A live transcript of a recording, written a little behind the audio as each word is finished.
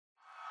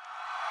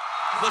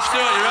Let's do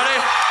it. You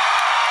ready?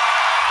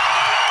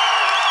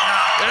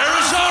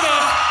 Arizona.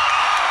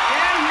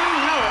 Yeah, you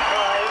know it,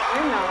 boys.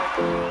 You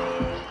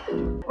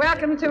know it.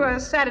 Welcome to a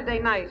Saturday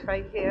night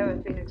right here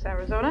in Phoenix,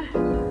 Arizona.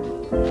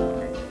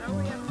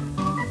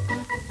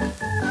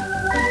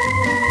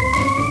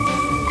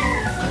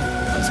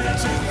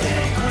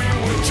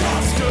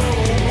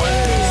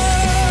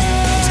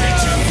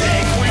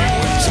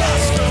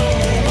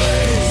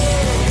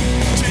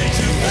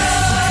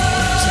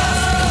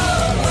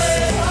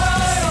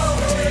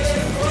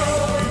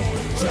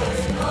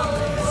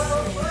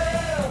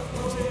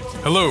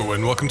 Hello,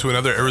 and welcome to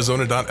another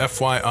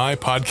Arizona.FYI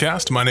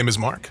podcast. My name is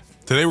Mark.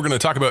 Today we're going to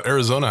talk about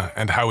Arizona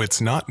and how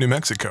it's not New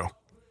Mexico.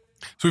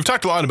 So we've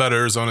talked a lot about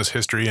Arizona's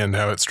history and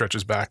how it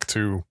stretches back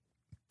to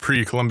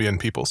pre-Columbian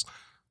peoples.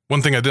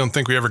 One thing I don't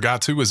think we ever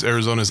got to was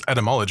Arizona's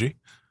etymology.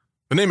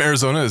 The name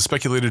Arizona is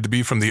speculated to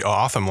be from the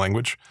O'odham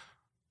language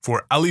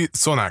for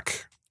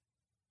Alisonac,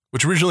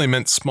 which originally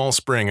meant small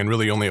spring and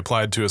really only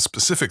applied to a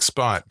specific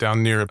spot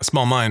down near a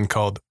small mine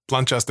called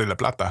Planchas de la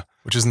Plata,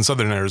 which is in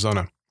southern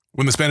Arizona.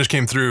 When the Spanish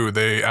came through,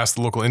 they asked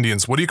the local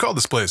Indians, "What do you call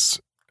this place?"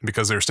 And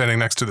because they were standing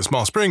next to the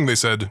small spring, they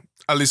said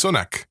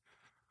Alisonac,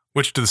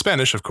 which to the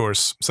Spanish, of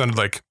course, sounded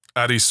like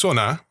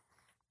Arizona,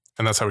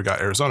 and that's how we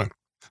got Arizona.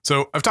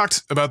 So I've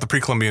talked about the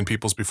pre-Columbian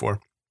peoples before.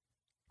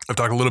 I've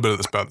talked a little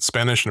bit about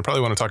Spanish, and I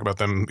probably want to talk about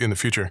them in the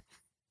future.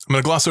 I'm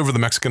going to gloss over the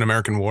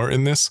Mexican-American War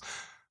in this,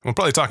 and we'll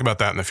probably talk about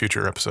that in the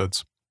future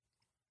episodes.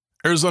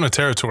 Arizona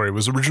Territory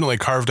was originally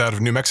carved out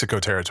of New Mexico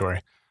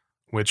Territory,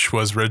 which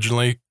was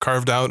originally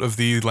carved out of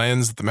the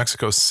lands that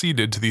Mexico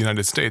ceded to the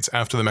United States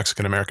after the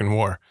Mexican-American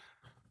War.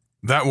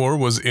 That war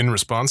was in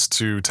response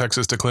to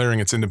Texas declaring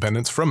its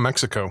independence from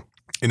Mexico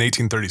in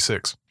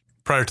 1836.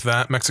 Prior to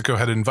that, Mexico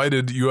had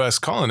invited U.S.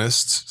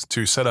 colonists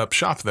to set up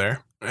shop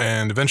there,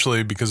 and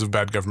eventually, because of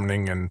bad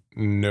governing and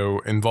no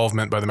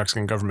involvement by the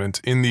Mexican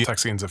government in the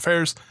Texians'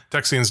 affairs,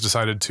 Texians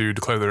decided to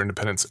declare their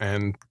independence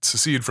and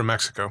secede from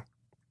Mexico.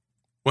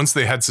 Once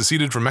they had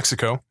seceded from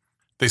Mexico,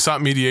 they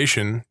sought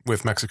mediation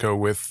with Mexico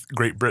with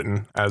Great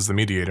Britain as the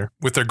mediator,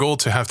 with their goal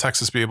to have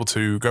Texas be able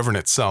to govern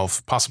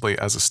itself, possibly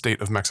as a state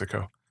of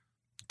Mexico.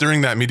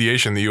 During that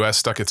mediation, the U.S.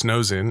 stuck its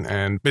nose in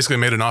and basically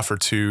made an offer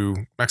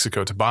to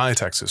Mexico to buy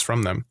Texas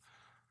from them.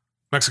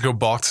 Mexico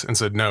balked and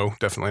said, no,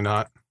 definitely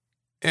not.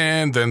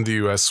 And then the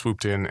U.S.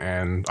 swooped in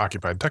and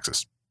occupied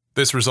Texas.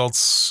 This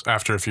results,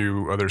 after a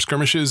few other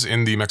skirmishes,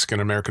 in the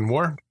Mexican-American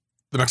War.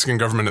 The Mexican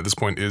government at this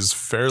point is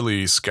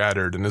fairly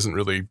scattered and isn't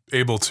really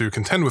able to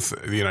contend with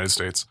the United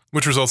States,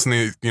 which results in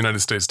the United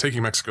States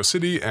taking Mexico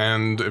City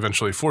and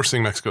eventually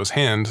forcing Mexico's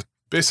hand,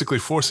 basically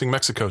forcing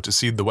Mexico to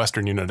cede the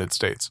western United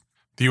States.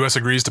 The U.S.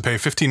 agrees to pay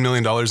 $15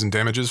 million in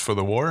damages for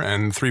the war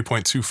and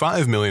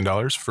 $3.25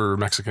 million for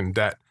Mexican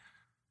debt.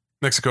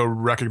 Mexico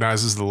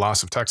recognizes the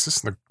loss of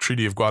Texas in the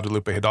Treaty of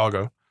Guadalupe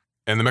Hidalgo,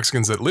 and the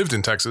Mexicans that lived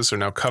in Texas are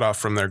now cut off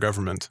from their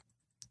government.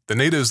 The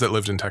natives that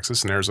lived in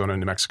Texas and Arizona,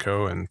 New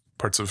Mexico, and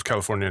parts of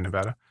California and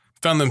Nevada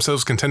found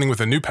themselves contending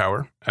with a new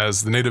power,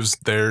 as the natives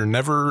there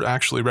never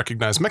actually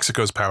recognized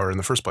Mexico's power in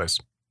the first place.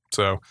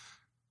 So,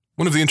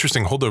 one of the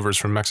interesting holdovers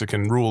from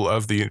Mexican rule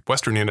of the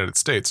western United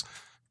States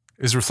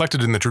is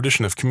reflected in the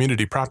tradition of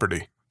community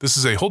property. This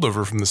is a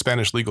holdover from the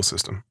Spanish legal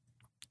system.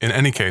 In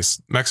any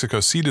case,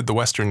 Mexico ceded the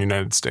western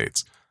United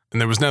States,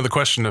 and there was now the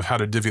question of how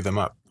to divvy them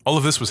up. All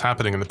of this was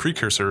happening in the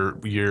precursor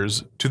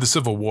years to the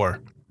Civil War.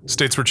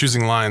 States were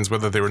choosing lines,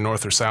 whether they were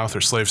North or South,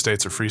 or slave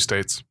states or free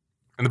states.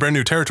 And the brand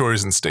new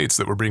territories and states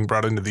that were being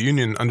brought into the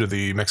Union under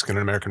the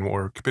Mexican-American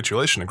War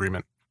Capitulation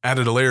Agreement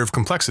added a layer of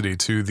complexity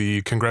to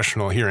the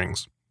congressional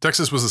hearings.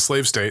 Texas was a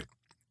slave state.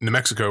 New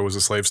Mexico was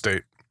a slave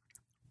state.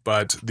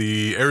 But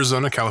the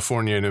Arizona,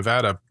 California, and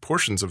Nevada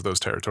portions of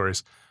those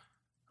territories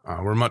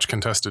were much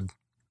contested.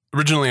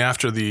 Originally,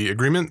 after the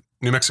agreement,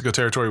 New Mexico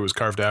territory was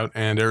carved out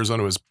and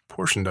Arizona was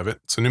portioned of it.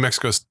 So New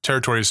Mexico's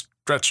territory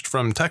stretched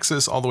from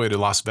Texas all the way to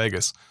Las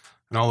Vegas,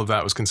 and all of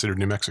that was considered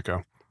New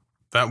Mexico.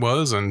 That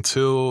was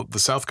until the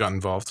South got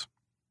involved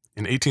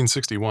in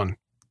 1861.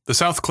 The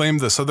South claimed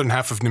the southern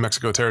half of New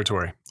Mexico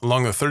territory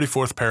along the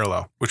 34th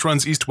parallel, which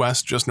runs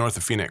east-west just north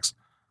of Phoenix.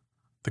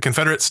 The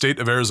Confederate state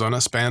of Arizona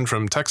spanned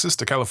from Texas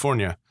to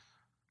California.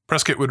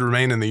 Prescott would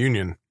remain in the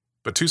Union,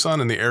 but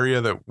Tucson and the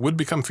area that would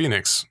become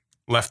Phoenix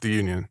left the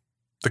Union.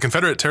 The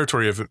Confederate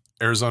territory of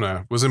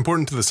Arizona was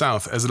important to the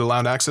South as it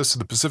allowed access to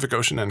the Pacific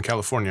Ocean and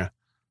California,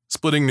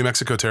 splitting New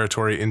Mexico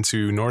territory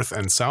into north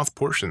and south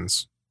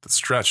portions that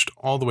stretched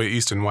all the way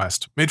east and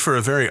west, made for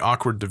a very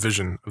awkward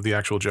division of the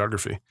actual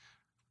geography.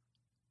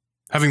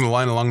 Having the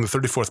line along the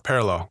 34th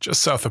parallel,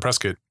 just south of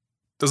Prescott,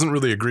 doesn't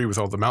really agree with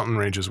all the mountain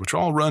ranges, which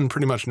all run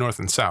pretty much north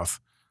and south.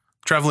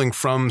 Traveling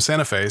from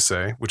Santa Fe,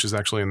 say, which is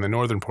actually in the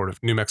northern part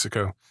of New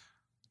Mexico,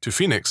 to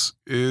Phoenix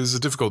is a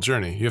difficult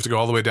journey. You have to go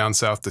all the way down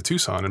south to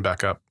Tucson and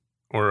back up,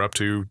 or up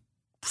to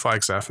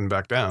Flagstaff and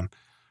back down.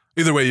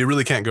 Either way, you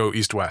really can't go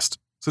east-west.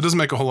 So it doesn't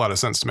make a whole lot of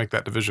sense to make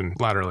that division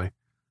laterally.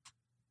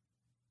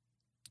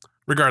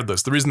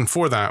 Regardless, the reason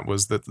for that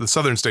was that the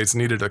southern states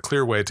needed a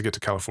clear way to get to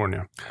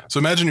California. So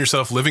imagine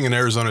yourself living in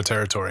Arizona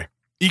territory,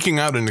 eking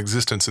out an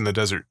existence in the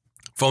desert.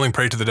 falling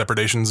prey to the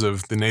depredations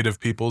of the native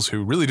peoples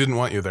who really didn't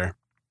want you there,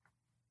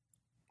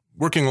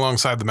 working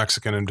alongside the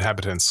Mexican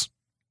inhabitants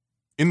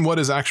in what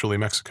is actually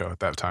Mexico at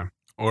that time,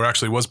 or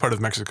actually was part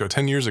of Mexico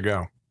 10 years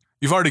ago.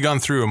 You've already gone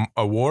through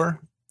a war,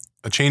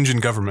 a change in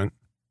government,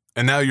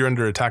 and now you're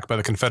under attack by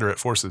the Confederate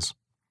forces.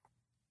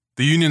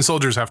 The Union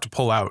soldiers have to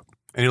pull out,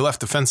 and you're left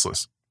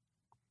defenseless.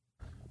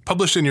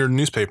 Published in your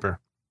newspaper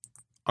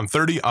on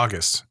 30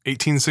 August,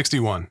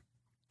 1861,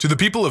 to the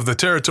people of the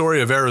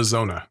territory of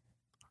Arizona,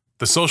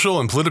 the social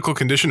and political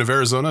condition of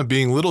Arizona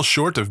being little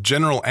short of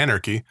general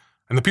anarchy,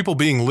 and the people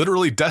being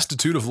literally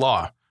destitute of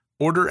law,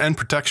 order, and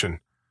protection,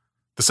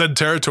 the said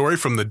territory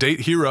from the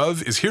date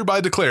hereof is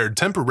hereby declared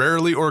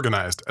temporarily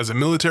organized as a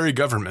military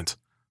government,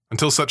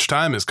 until such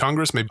time as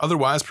Congress may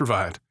otherwise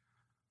provide.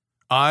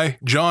 I,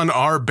 John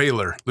R.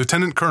 Baylor,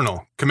 Lieutenant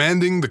Colonel,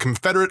 commanding the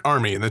Confederate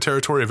Army in the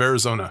territory of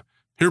Arizona,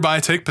 hereby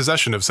take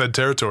possession of said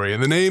territory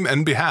in the name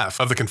and behalf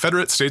of the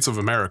Confederate States of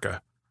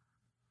America.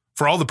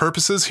 For all the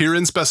purposes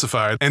herein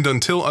specified, and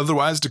until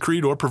otherwise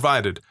decreed or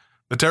provided,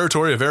 the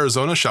territory of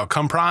Arizona shall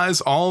comprise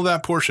all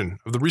that portion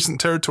of the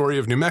recent territory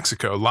of New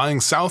Mexico lying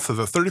south of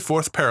the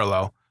 34th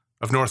parallel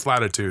of north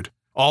latitude.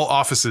 All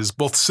offices,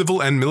 both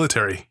civil and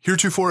military,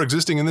 heretofore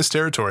existing in this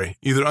territory,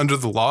 either under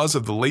the laws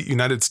of the late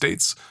United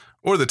States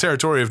or the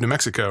territory of New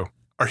Mexico,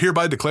 are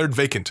hereby declared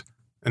vacant,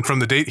 and from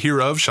the date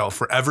hereof shall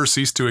forever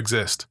cease to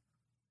exist.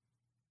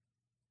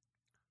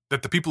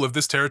 That the people of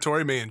this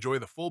territory may enjoy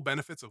the full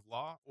benefits of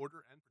law,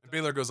 order, and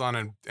Baylor goes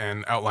on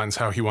and outlines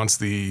how he wants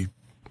the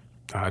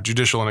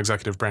judicial and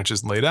executive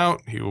branches laid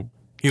out.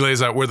 He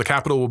lays out where the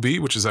capital will be,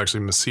 which is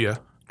actually Mesilla.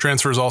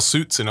 Transfers all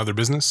suits and other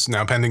business,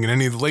 now pending in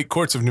any of the late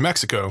courts of New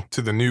Mexico,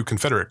 to the new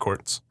Confederate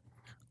courts.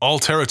 All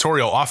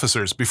territorial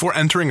officers, before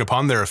entering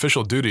upon their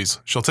official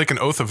duties, shall take an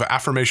oath of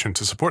affirmation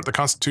to support the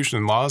Constitution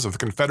and laws of the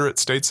Confederate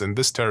States in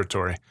this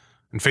territory,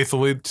 and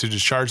faithfully to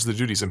discharge the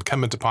duties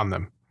incumbent upon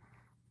them.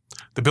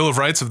 The Bill of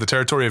Rights of the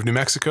Territory of New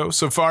Mexico,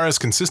 so far as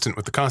consistent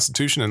with the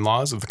Constitution and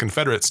laws of the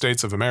Confederate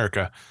States of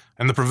America,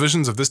 and the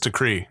provisions of this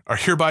decree, are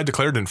hereby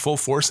declared in full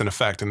force and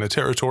effect in the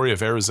territory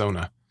of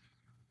Arizona.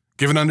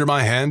 Given under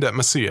my hand at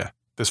Mesilla,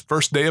 this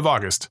first day of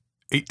August,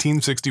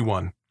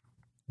 1861.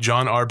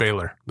 John R.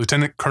 Baylor,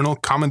 Lieutenant Colonel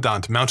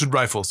Commandant Mounted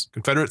Rifles,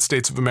 Confederate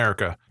States of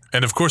America.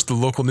 And of course the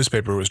local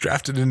newspaper was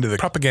drafted into the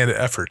propaganda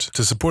effort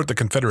to support the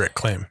Confederate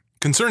claim.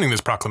 Concerning this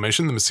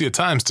proclamation, the Mesilla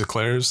Times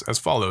declares as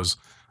follows: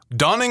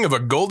 Dawning of a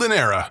golden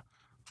era.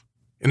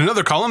 In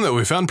another column that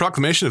we found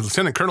proclamation of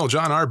Lieutenant Colonel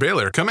John R.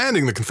 Baylor,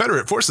 commanding the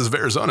Confederate forces of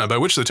Arizona, by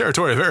which the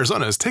territory of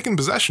Arizona is taken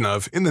possession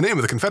of in the name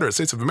of the Confederate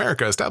States of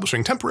America,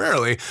 establishing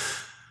temporarily,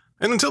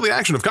 and until the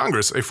action of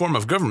Congress, a form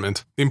of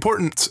government. The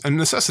importance and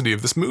necessity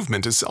of this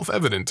movement is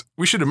self-evident.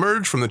 We should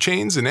emerge from the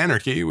chains and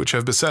anarchy which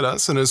have beset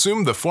us and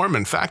assume the form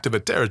and fact of a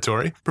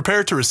territory,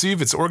 prepare to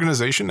receive its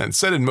organization, and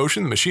set in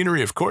motion the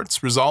machinery of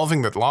courts,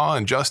 resolving that law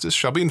and justice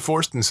shall be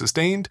enforced and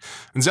sustained,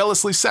 and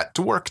zealously set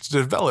to work to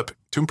develop,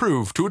 to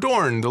improve, to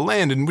adorn the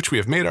land in which we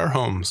have made our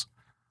homes.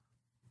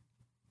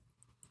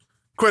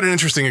 Quite an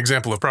interesting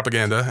example of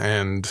propaganda,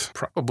 and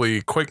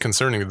probably quite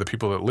concerning to the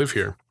people that live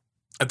here.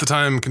 At the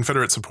time,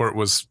 Confederate support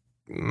was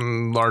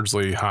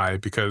largely high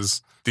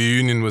because the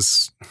Union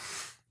was...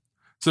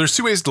 So there's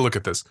two ways to look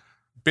at this.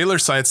 Baylor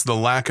cites the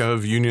lack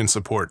of Union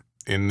support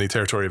in the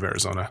territory of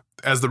Arizona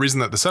as the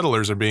reason that the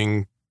settlers are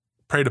being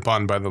preyed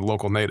upon by the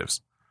local natives.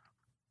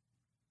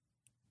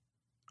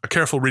 A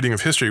careful reading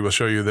of history will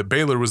show you that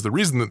Baylor was the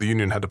reason that the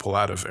Union had to pull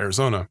out of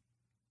Arizona,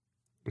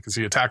 because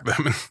he attacked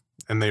them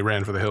and they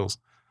ran for the hills.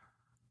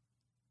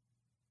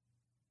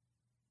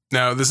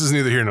 Now, this is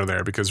neither here nor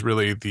there, because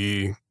really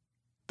the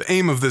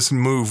aim of this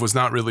move was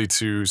not really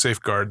to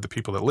safeguard the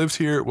people that lived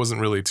here. It wasn't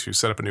really to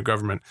set up a new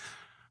government.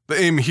 The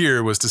aim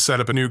here was to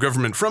set up a new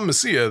government from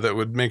Mesilla that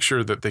would make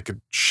sure that they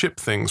could ship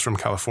things from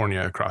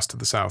California across to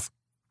the south.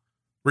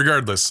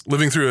 Regardless,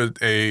 living through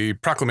a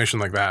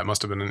proclamation like that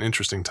must have been an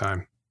interesting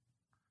time.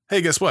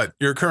 Hey, guess what?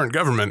 Your current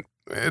government,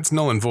 it's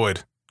null and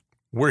void.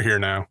 We're here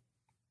now.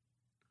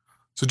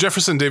 So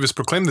Jefferson Davis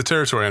proclaimed the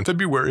territory on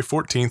February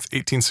 14th,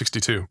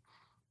 1862.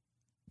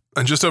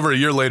 And just over a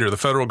year later, the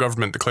federal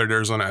government declared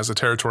Arizona as a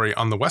territory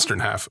on the western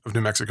half of New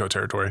Mexico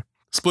Territory,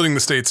 splitting the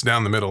states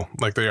down the middle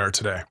like they are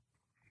today.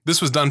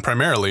 This was done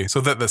primarily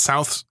so that the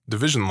South's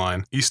division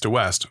line, east to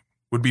west,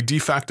 would be de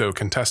facto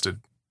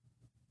contested.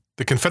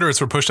 The Confederates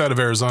were pushed out of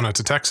Arizona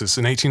to Texas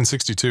in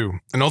 1862,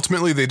 and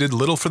ultimately they did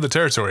little for the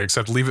territory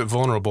except leave it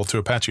vulnerable to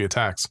Apache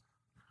attacks.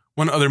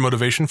 One other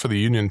motivation for the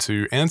Union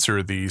to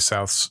answer the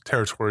South's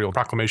territorial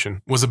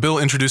proclamation was a bill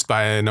introduced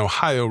by an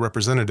Ohio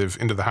representative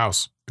into the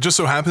House. It just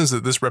so happens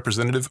that this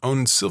representative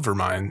owned silver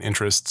mine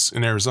interests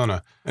in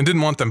Arizona and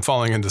didn't want them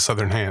falling into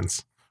Southern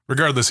hands.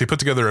 Regardless, he put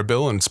together a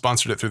bill and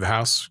sponsored it through the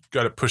House,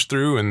 got it pushed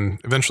through,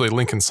 and eventually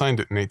Lincoln signed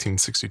it in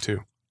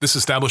 1862. This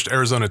established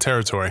Arizona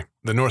Territory,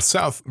 the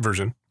North-South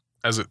version,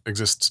 as it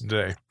exists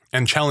today,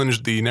 and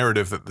challenged the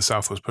narrative that the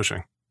South was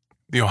pushing.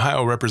 The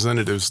Ohio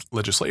representative's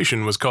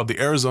legislation was called the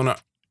Arizona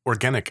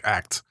Organic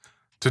Act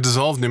to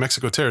dissolve New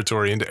Mexico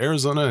Territory into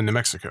Arizona and New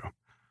Mexico.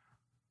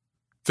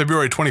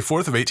 February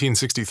 24th of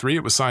 1863,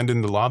 it was signed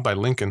into law by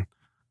Lincoln,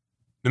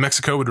 New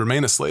Mexico would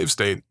remain a slave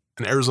state,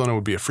 and Arizona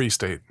would be a free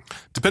state.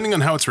 Depending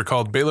on how it's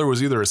recalled, Baylor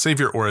was either a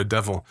savior or a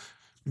devil.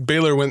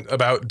 Baylor went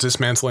about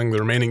dismantling the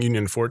remaining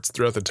Union forts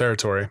throughout the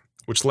territory,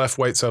 which left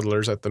white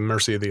settlers at the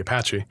mercy of the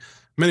Apache.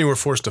 Many were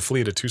forced to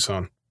flee to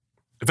Tucson.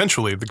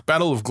 Eventually, the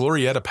Battle of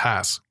Glorieta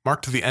Pass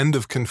marked the end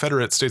of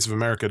Confederate States of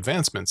America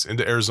advancements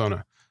into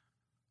Arizona.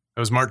 It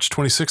was March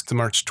 26th to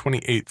March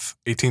 28th,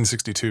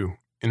 1862.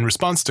 In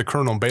response to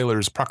Colonel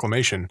Baylor's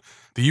proclamation,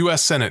 the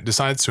U.S. Senate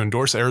decides to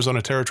endorse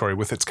Arizona Territory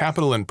with its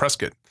capital in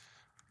Prescott,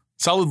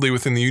 solidly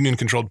within the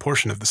Union-controlled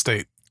portion of the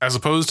state, as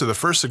opposed to the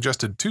first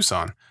suggested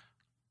Tucson,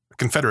 a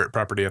Confederate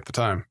property at the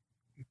time.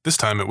 This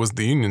time it was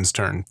the Union's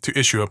turn to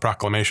issue a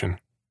proclamation.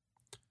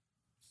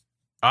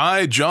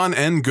 I, John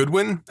N.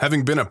 Goodwin,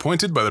 having been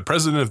appointed by the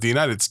President of the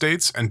United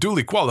States and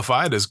duly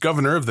qualified as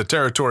Governor of the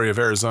Territory of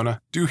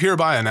Arizona, do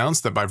hereby announce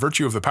that by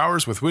virtue of the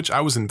powers with which I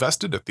was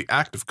invested at the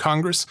Act of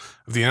Congress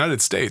of the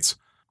United States,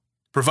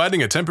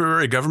 providing a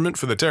temporary government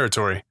for the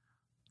Territory,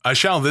 I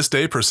shall this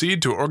day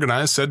proceed to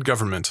organize said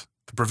government.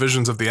 The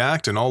provisions of the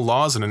Act and all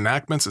laws and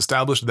enactments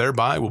established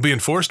thereby will be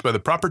enforced by the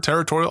proper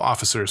territorial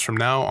officers from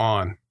now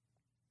on.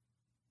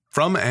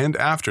 From and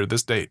after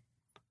this date,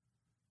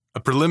 a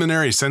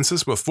preliminary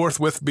census will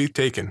forthwith be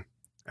taken,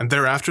 and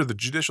thereafter the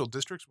judicial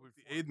districts will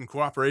be the aid and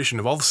cooperation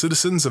of all the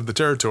citizens of the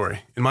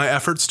territory in my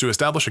efforts to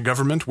establish a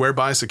government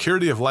whereby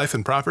security of life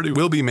and property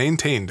will be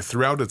maintained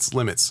throughout its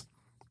limits,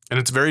 and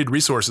its varied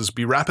resources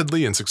be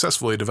rapidly and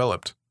successfully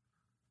developed.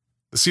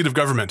 The seat of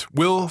government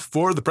will,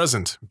 for the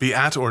present, be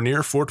at or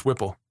near Fort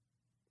Whipple.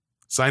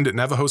 Signed at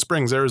Navajo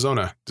Springs,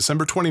 Arizona,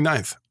 December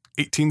 29th,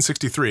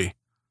 1863.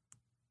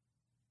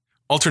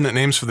 Alternate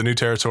names for the new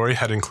territory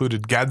had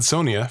included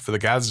Gadsonia for the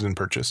Gadsden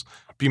Purchase,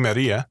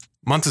 Pimeria,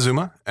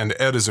 Montezuma, and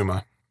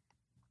Arizuma.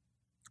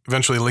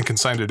 Eventually, Lincoln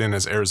signed it in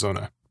as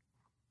Arizona.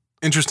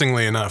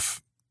 Interestingly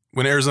enough,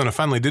 when Arizona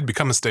finally did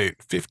become a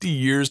state, 50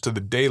 years to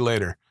the day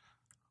later,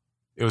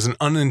 it was an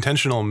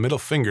unintentional middle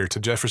finger to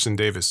Jefferson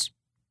Davis.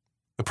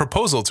 The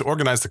proposal to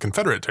organize the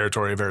Confederate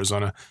Territory of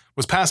Arizona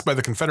was passed by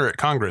the Confederate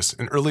Congress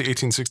in early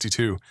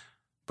 1862,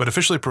 but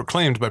officially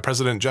proclaimed by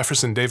President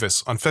Jefferson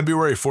Davis on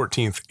February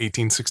 14,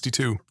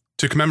 1862.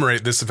 To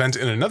commemorate this event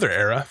in another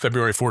era,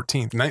 February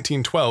 14,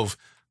 1912,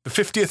 the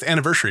 50th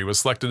anniversary was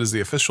selected as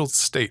the official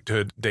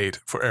statehood date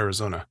for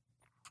Arizona.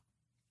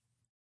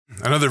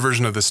 Another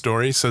version of this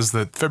story says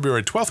that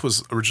February 12th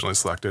was originally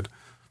selected,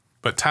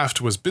 but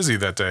Taft was busy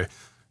that day,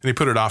 and he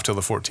put it off till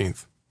the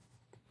 14th.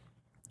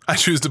 I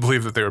choose to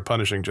believe that they were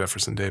punishing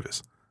Jefferson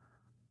Davis.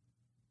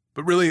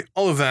 But really,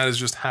 all of that is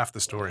just half the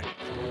story.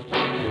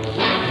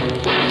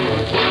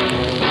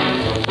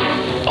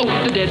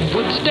 Oh, the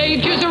Deadwood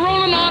stages are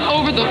rolling on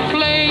over the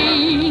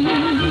plains,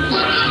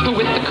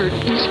 with the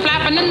curtains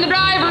flapping and the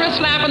driver a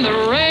slapping the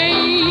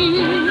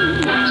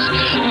reins.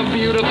 A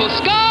beautiful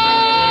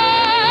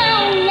sky,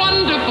 a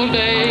wonderful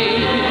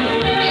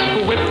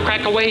day. Whip,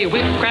 crack away,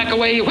 whip, crack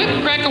away,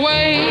 whip, crack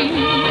away.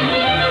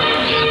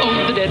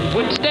 Oh, the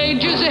Deadwood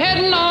stages are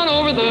heading on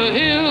over the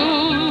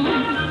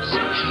hills,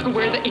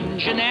 where the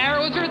engine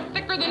arrows are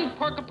thicker than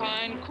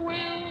porcupine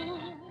quills.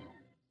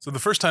 So the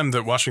first time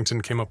that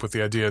Washington came up with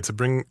the idea to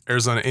bring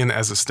Arizona in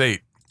as a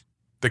state,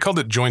 they called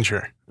it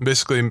jointure, and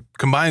basically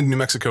combined New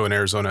Mexico and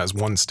Arizona as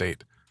one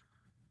state.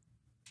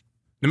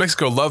 New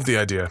Mexico loved the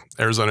idea,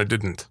 Arizona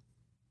didn't.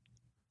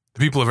 The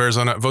people of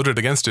Arizona voted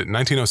against it in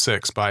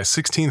 1906 by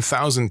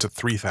 16,000 to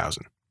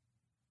 3,000.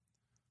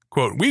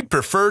 Quote, "We'd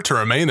prefer to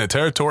remain a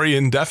territory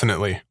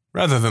indefinitely,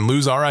 rather than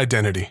lose our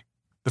identity."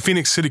 The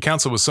Phoenix City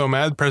Council was so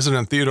mad,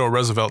 President Theodore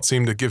Roosevelt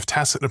seemed to give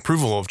tacit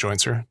approval of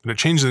jointure, that it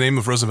changed the name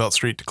of Roosevelt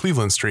Street to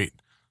Cleveland Street,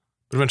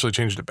 but eventually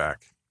changed it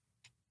back.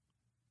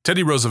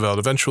 Teddy Roosevelt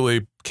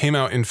eventually came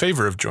out in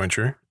favor of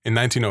jointure in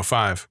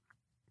 1905.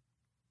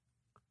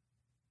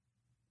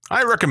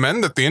 "I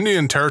recommend that the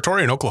Indian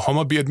Territory and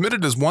Oklahoma be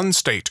admitted as one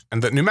state,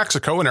 and that New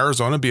Mexico and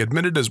Arizona be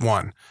admitted as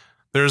one.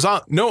 There is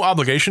no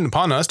obligation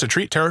upon us to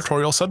treat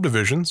territorial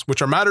subdivisions, which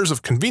are matters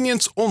of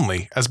convenience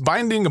only, as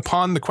binding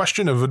upon the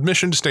question of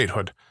admission to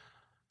statehood.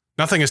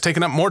 Nothing has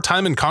taken up more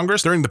time in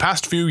Congress during the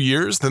past few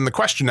years than the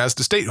question as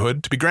to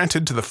statehood to be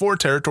granted to the 4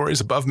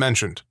 territories above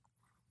mentioned."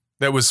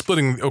 That was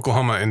splitting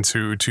Oklahoma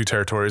into 2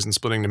 territories and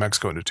splitting New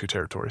Mexico into 2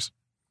 territories.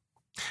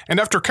 "And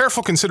after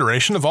careful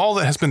consideration of all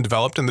that has been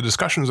developed in the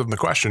discussions of the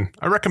question,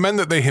 I recommend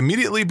that they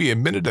immediately be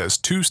admitted as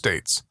 2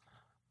 states.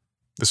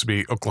 This would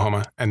be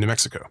Oklahoma and New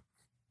Mexico.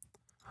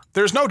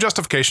 "There is no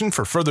justification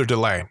for further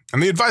delay,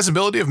 and the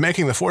advisability of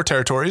making the 4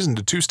 territories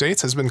into 2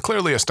 states has been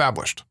clearly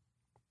established."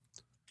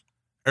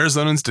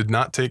 Arizonans did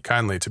not take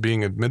kindly to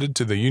being admitted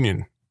to the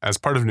Union as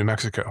part of New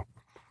Mexico.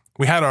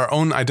 We had our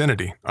own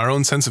identity, our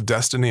own sense of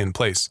destiny and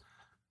place.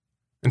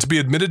 And to be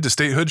admitted to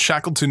statehood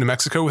shackled to New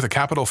Mexico with a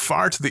capital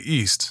far to the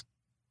east,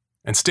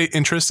 and state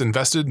interests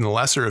invested in the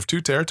lesser of 2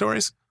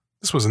 territories,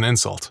 this was an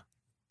insult.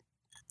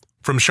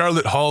 From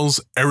Charlotte Hall's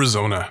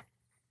Arizona.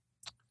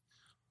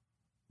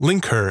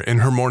 "Link her in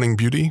her morning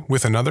beauty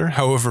with another,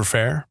 however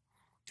fair,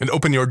 and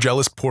open your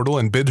jealous portal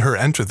and bid her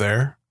enter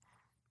there,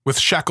 with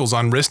shackles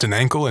on wrist and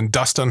ankle and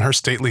dust on her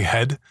stately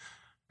head,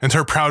 and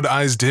her proud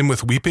eyes dim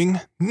with weeping?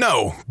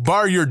 No,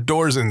 bar your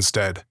doors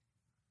instead.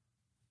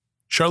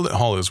 Charlotte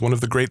Hall is one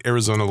of the great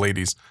Arizona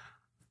ladies.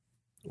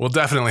 We'll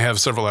definitely have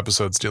several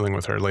episodes dealing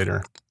with her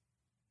later.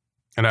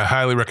 And I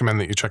highly recommend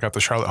that you check out the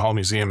Charlotte Hall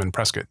Museum in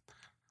Prescott.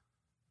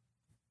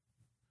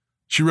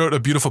 She wrote a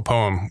beautiful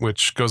poem,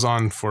 which goes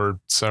on for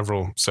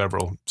several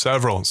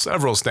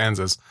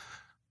stanzas,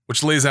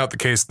 which lays out the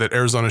case that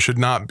Arizona should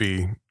not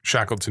be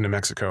shackled to New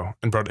Mexico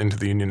and brought into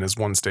the Union as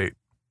one state.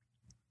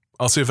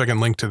 I'll see if I can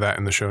link to that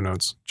in the show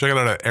notes. Check it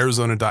out at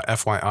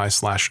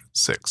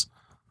arizona.fyi/6.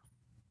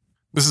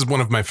 This is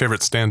one of my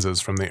favorite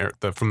stanzas from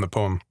the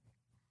poem.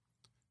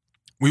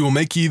 We will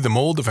make ye the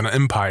mold of an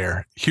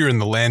empire, here in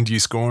the land ye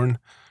scorn,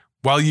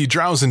 while ye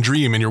drowse and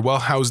dream in your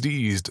well-housed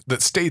ease,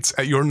 that states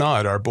at your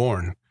nod are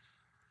born.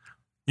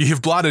 Ye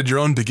have blotted your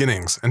own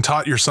beginnings, and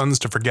taught your sons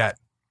to forget,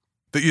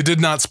 that ye did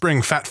not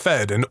spring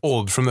fat-fed and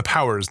old from the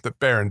powers that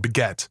bear and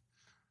beget.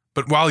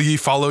 But while ye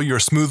follow your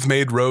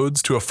smooth-made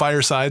roads to a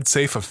fireside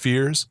safe of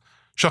fears,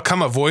 shall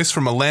come a voice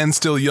from a land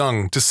still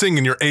young to sing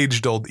in your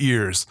aged-old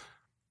ears,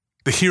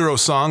 the hero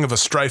song of a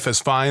strife as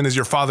fine as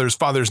your fathers'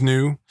 fathers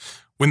knew,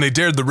 when they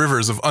dared the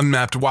rivers of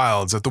unmapped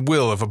wilds at the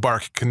will of a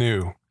bark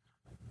canoe.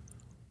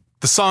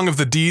 The song of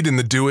the deed and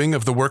the doing,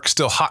 of the work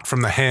still hot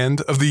from the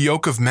hand, of the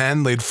yoke of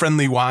man laid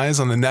friendly wise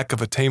on the neck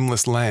of a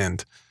tameless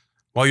land.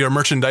 While your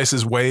merchandise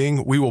is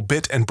weighing, we will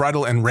bit and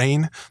bridle and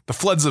rein the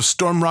floods of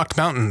storm-rocked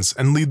mountains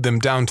and lead them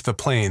down to the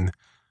plain.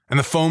 And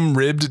the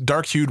foam-ribbed,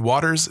 dark-hued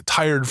waters,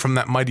 tired from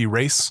that mighty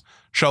race,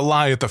 shall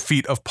lie at the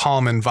feet of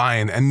palm and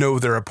vine and know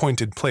their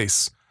appointed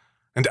place.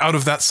 And out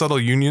of that subtle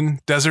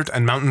union, desert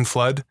and mountain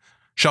flood,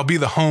 shall be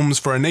the homes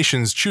for a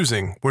nation's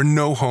choosing where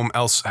no home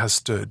else has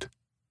stood.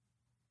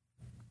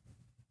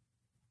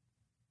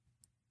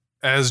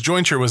 As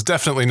jointure was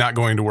definitely not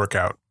going to work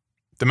out,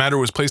 the matter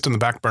was placed on the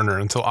back burner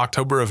until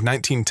October of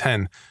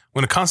 1910,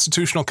 when a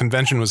constitutional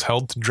convention was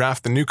held to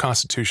draft the new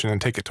Constitution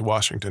and take it to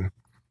Washington.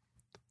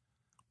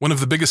 One of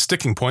the biggest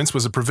sticking points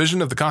was a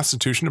provision of the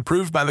Constitution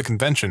approved by the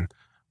convention,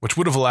 which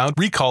would have allowed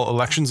recall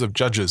elections of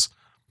judges.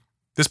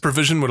 This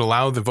provision would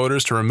allow the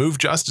voters to remove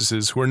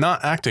justices who were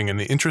not acting in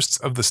the interests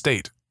of the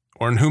state,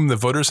 or in whom the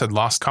voters had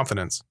lost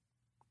confidence.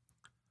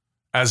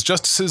 As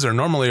justices are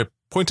normally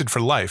appointed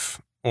for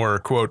life, or,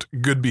 quote,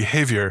 good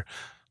behavior,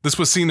 this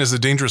was seen as a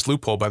dangerous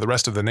loophole by the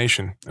rest of the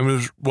nation,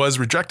 and was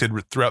rejected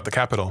throughout the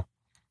capital.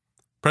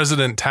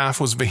 President Taft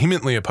was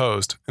vehemently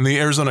opposed, and the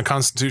Arizona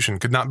Constitution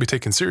could not be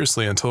taken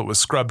seriously until it was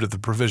scrubbed of the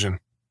provision.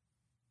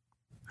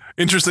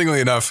 Interestingly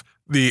enough,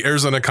 the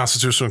Arizona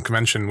Constitutional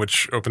Convention,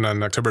 which opened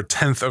on October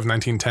 10th of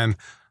 1910,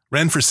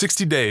 ran for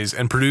 60 days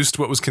and produced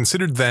what was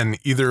considered then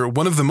either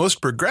one of the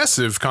most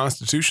progressive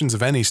constitutions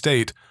of any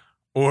state,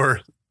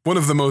 or one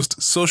of the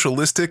most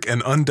socialistic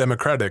and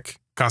undemocratic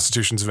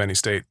constitutions of any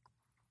state.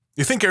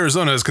 You think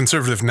Arizona is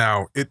conservative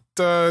now. It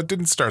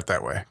didn't start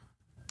that way.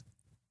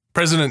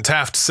 President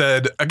Taft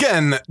said,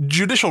 again,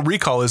 judicial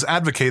recall is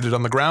advocated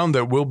on the ground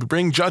that will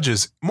bring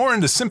judges more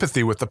into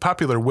sympathy with the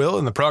popular will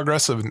and the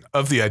progress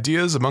of the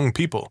ideas among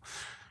people.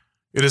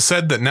 It is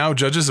said that now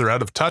judges are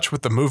out of touch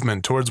with the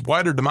movement towards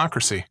wider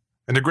democracy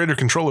and a greater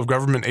control of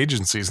government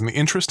agencies in the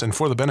interest and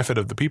for the benefit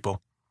of the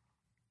people.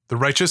 The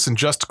righteous and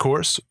just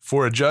course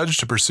for a judge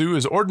to pursue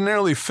is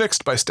ordinarily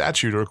fixed by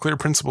statute or clear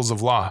principles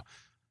of law,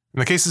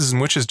 and the cases in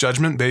which his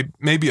judgment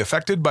may be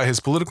affected by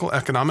his political,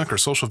 economic, or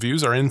social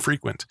views are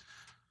infrequent.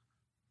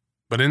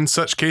 But in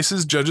such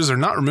cases, judges are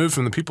not removed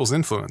from the people's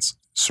influence,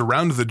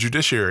 surround the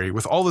judiciary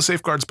with all the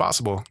safeguards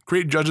possible,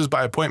 create judges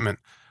by appointment,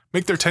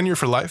 make their tenure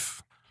for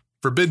life,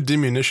 forbid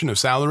diminution of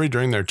salary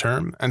during their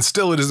term, and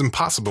still it is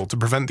impossible to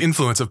prevent the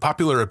influence of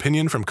popular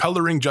opinion from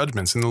coloring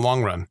judgments in the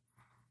long run.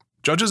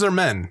 Judges are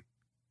men.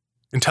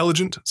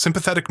 Intelligent,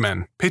 sympathetic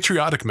men,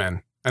 patriotic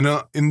men,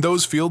 and in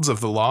those fields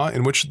of the law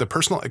in which the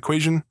personal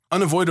equation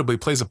unavoidably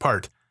plays a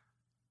part,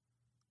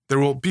 there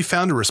will be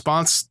found a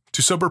response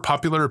to sober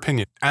popular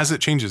opinion as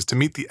it changes to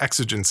meet the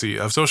exigency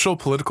of social,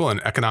 political,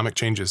 and economic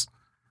changes.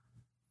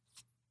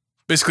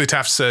 Basically,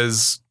 Taft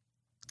says,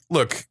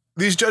 look,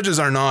 these judges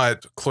are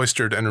not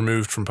cloistered and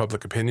removed from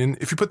public opinion.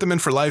 If you put them in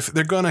for life,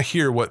 they're going to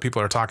hear what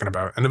people are talking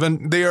about,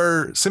 and they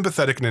are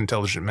sympathetic and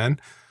intelligent men.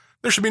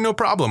 There should be no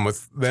problem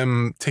with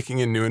them taking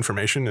in new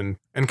information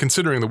and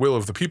considering the will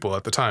of the people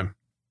at the time.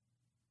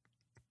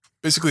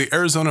 Basically,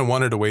 Arizona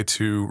wanted a way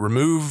to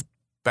remove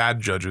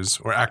bad judges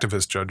or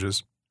activist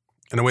judges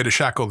and a way to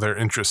shackle their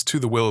interests to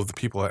the will of the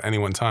people at any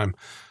one time.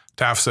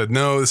 Taft said,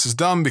 no, this is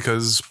dumb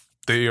because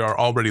they are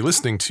already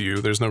listening to you.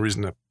 There's no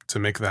reason to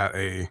make that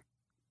an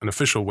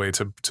official way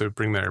to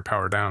bring their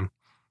power down.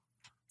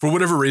 For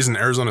whatever reason,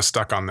 Arizona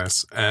stuck on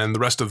this, and the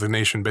rest of the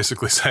nation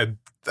basically said,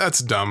 that's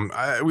dumb.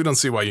 We don't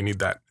see why you need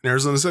that. And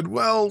Arizona said,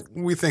 well,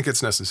 we think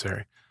it's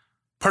necessary.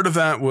 Part of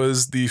that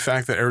was the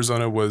fact that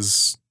Arizona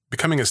was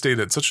becoming a state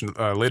at such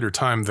a later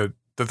time that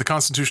the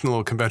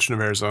Constitutional Convention of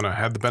Arizona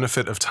had the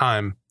benefit of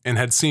time and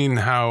had seen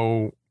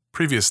how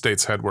previous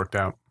states had worked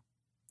out.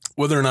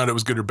 Whether or not it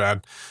was good or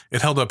bad,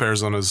 it held up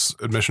Arizona's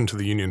admission to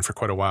the Union for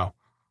quite a while.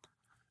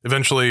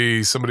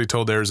 Eventually, somebody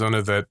told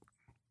Arizona that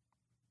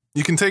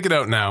you can take it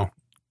out now.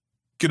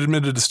 get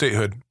admitted to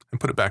statehood and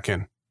put it back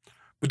in.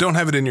 But don't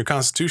have it in your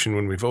constitution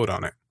when we vote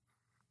on it.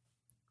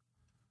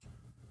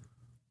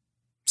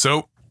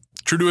 So,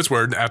 true to its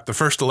word, at the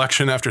first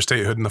election after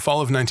statehood in the fall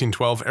of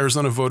 1912,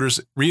 Arizona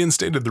voters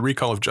reinstated the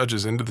recall of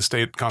judges into the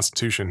state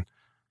constitution.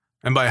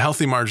 And by a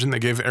healthy margin, they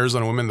gave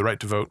Arizona women the right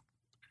to vote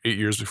 8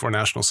 years before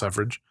national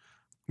suffrage,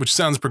 which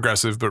sounds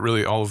progressive, but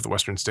really all of the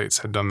western states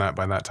had done that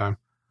by that time.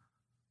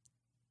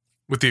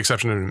 With the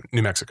exception of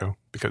New Mexico,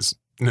 because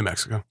New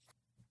Mexico.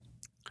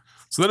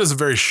 So that is a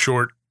very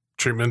short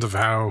treatment of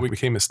how we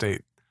became a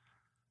state.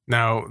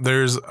 Now,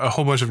 there's a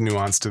whole bunch of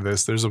nuance to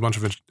this. There's a bunch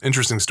of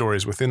interesting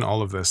stories within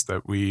all of this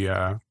that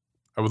I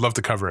would love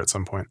to cover at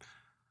some point.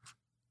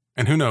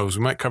 And who knows,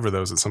 we might cover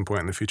those at some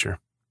point in the future.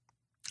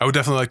 I would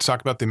definitely like to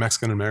talk about the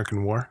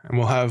Mexican-American War, and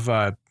we'll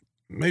have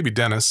maybe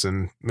Dennis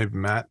and maybe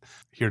Matt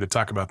here to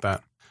talk about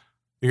that.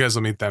 You guys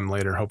will meet them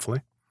later,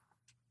 hopefully.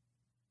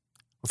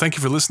 Well, thank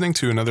you for listening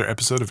to another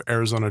episode of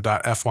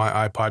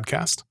Arizona.fyi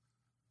podcast.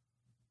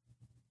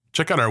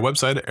 Check out our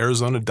website at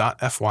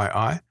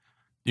Arizona.fyi.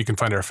 You can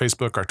find our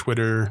Facebook, our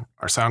Twitter,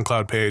 our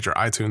SoundCloud page, our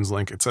iTunes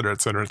link, etc.,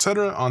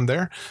 on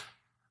there.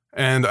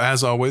 And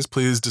as always,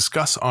 please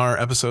discuss our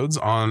episodes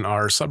on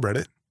our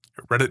subreddit,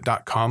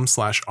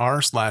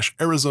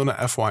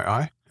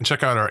 reddit.com/r/ArizonaFYI. And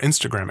check out our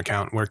Instagram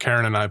account where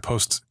Karen and I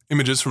post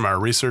images from our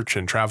research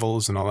and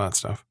travels and all that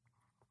stuff.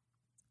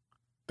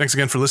 Thanks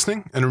again for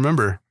listening. And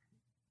remember,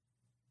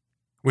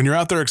 when you're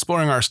out there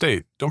exploring our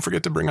state, don't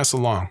forget to bring us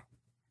along.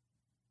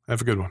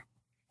 Have a good one.